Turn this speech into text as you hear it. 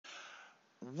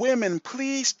Women,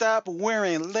 please stop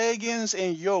wearing leggings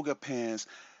and yoga pants.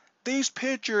 These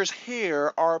pictures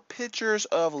here are pictures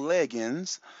of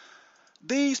leggings.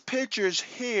 These pictures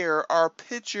here are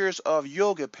pictures of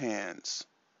yoga pants.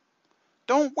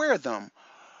 Don't wear them.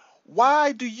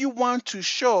 Why do you want to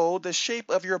show the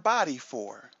shape of your body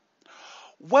for?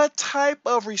 What type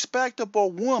of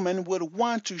respectable woman would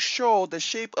want to show the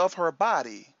shape of her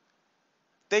body?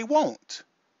 They won't.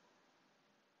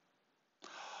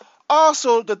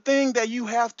 Also, the thing that you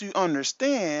have to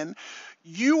understand,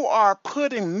 you are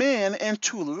putting men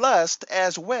into lust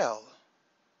as well.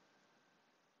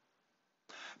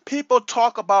 People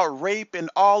talk about rape and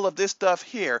all of this stuff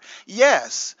here.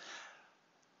 Yes,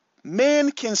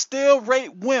 men can still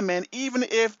rape women even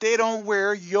if they don't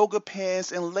wear yoga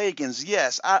pants and leggings.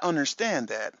 Yes, I understand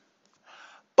that.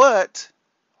 But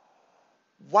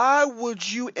why would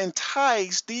you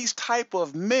entice these type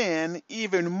of men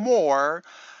even more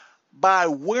by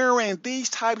wearing these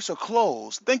types of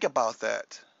clothes? Think about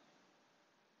that.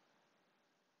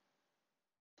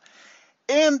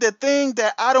 And the thing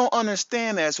that I don't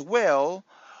understand as well,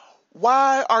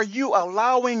 why are you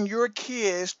allowing your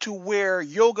kids to wear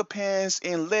yoga pants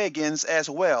and leggings as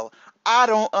well? I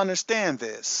don't understand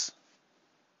this.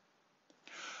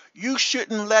 You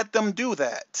shouldn't let them do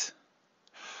that.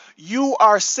 You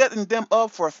are setting them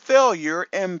up for failure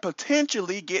and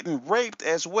potentially getting raped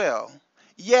as well.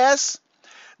 Yes,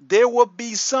 there will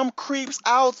be some creeps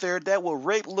out there that will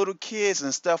rape little kids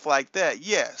and stuff like that.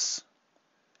 Yes.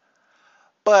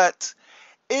 But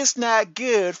it's not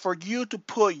good for you to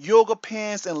put yoga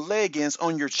pants and leggings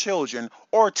on your children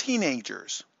or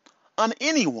teenagers, on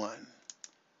anyone.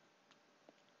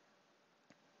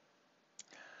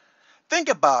 Think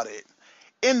about it.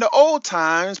 In the old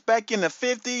times, back in the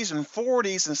 50s and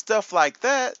 40s and stuff like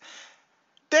that,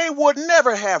 they would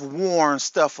never have worn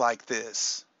stuff like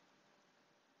this.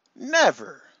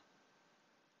 Never.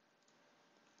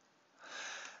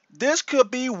 This could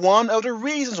be one of the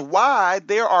reasons why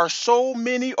there are so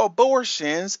many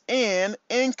abortions and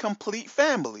incomplete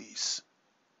families.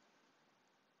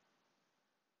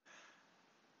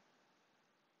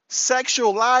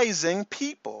 Sexualizing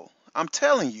people. I'm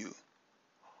telling you.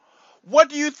 What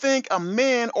do you think a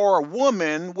man or a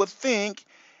woman would think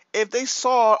if they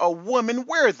saw a woman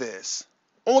wear this?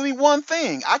 Only one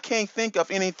thing. I can't think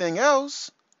of anything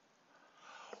else.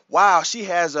 Wow, she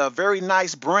has a very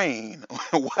nice brain.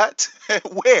 What?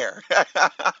 Where?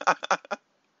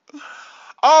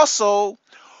 Also,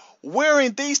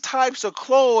 wearing these types of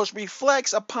clothes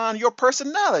reflects upon your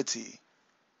personality.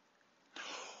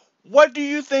 What do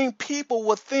you think people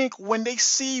would think when they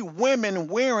see women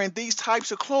wearing these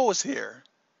types of clothes here?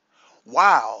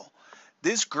 Wow,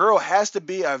 this girl has to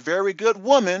be a very good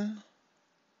woman.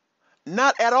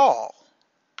 Not at all.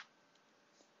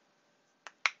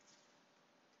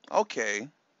 Okay.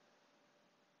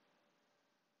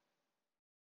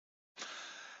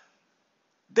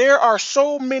 There are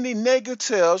so many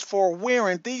negatives for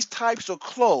wearing these types of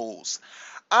clothes.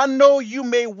 I know you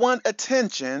may want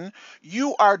attention.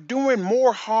 You are doing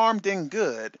more harm than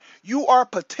good. You are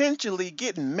potentially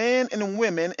getting men and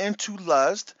women into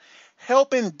lust,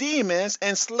 helping demons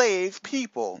enslave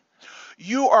people.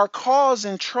 You are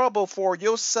causing trouble for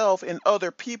yourself and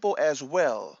other people as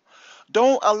well.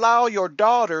 Don't allow your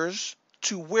daughters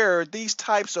to wear these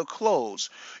types of clothes.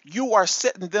 You are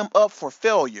setting them up for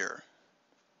failure.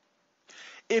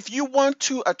 If you want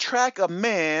to attract a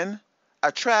man,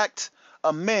 attract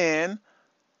a man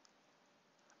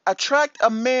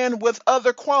with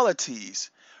other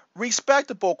qualities,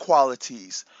 respectable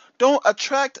qualities. Don't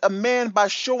attract a man by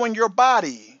showing your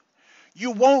body.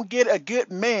 You won't get a good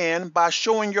man by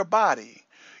showing your body.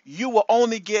 You will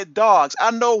only get dogs. I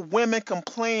know women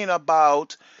complain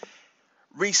about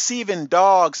receiving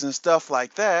dogs and stuff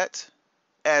like that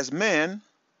as men.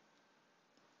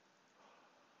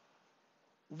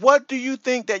 What do you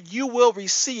think that you will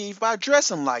receive by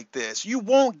dressing like this? You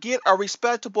won't get a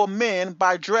respectable man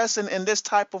by dressing in this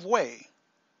type of way.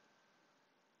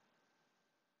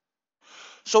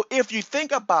 So if you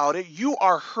think about it, you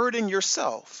are hurting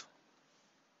yourself.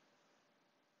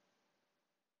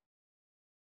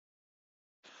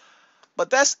 But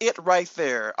that's it right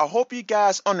there. I hope you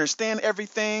guys understand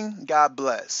everything. God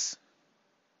bless.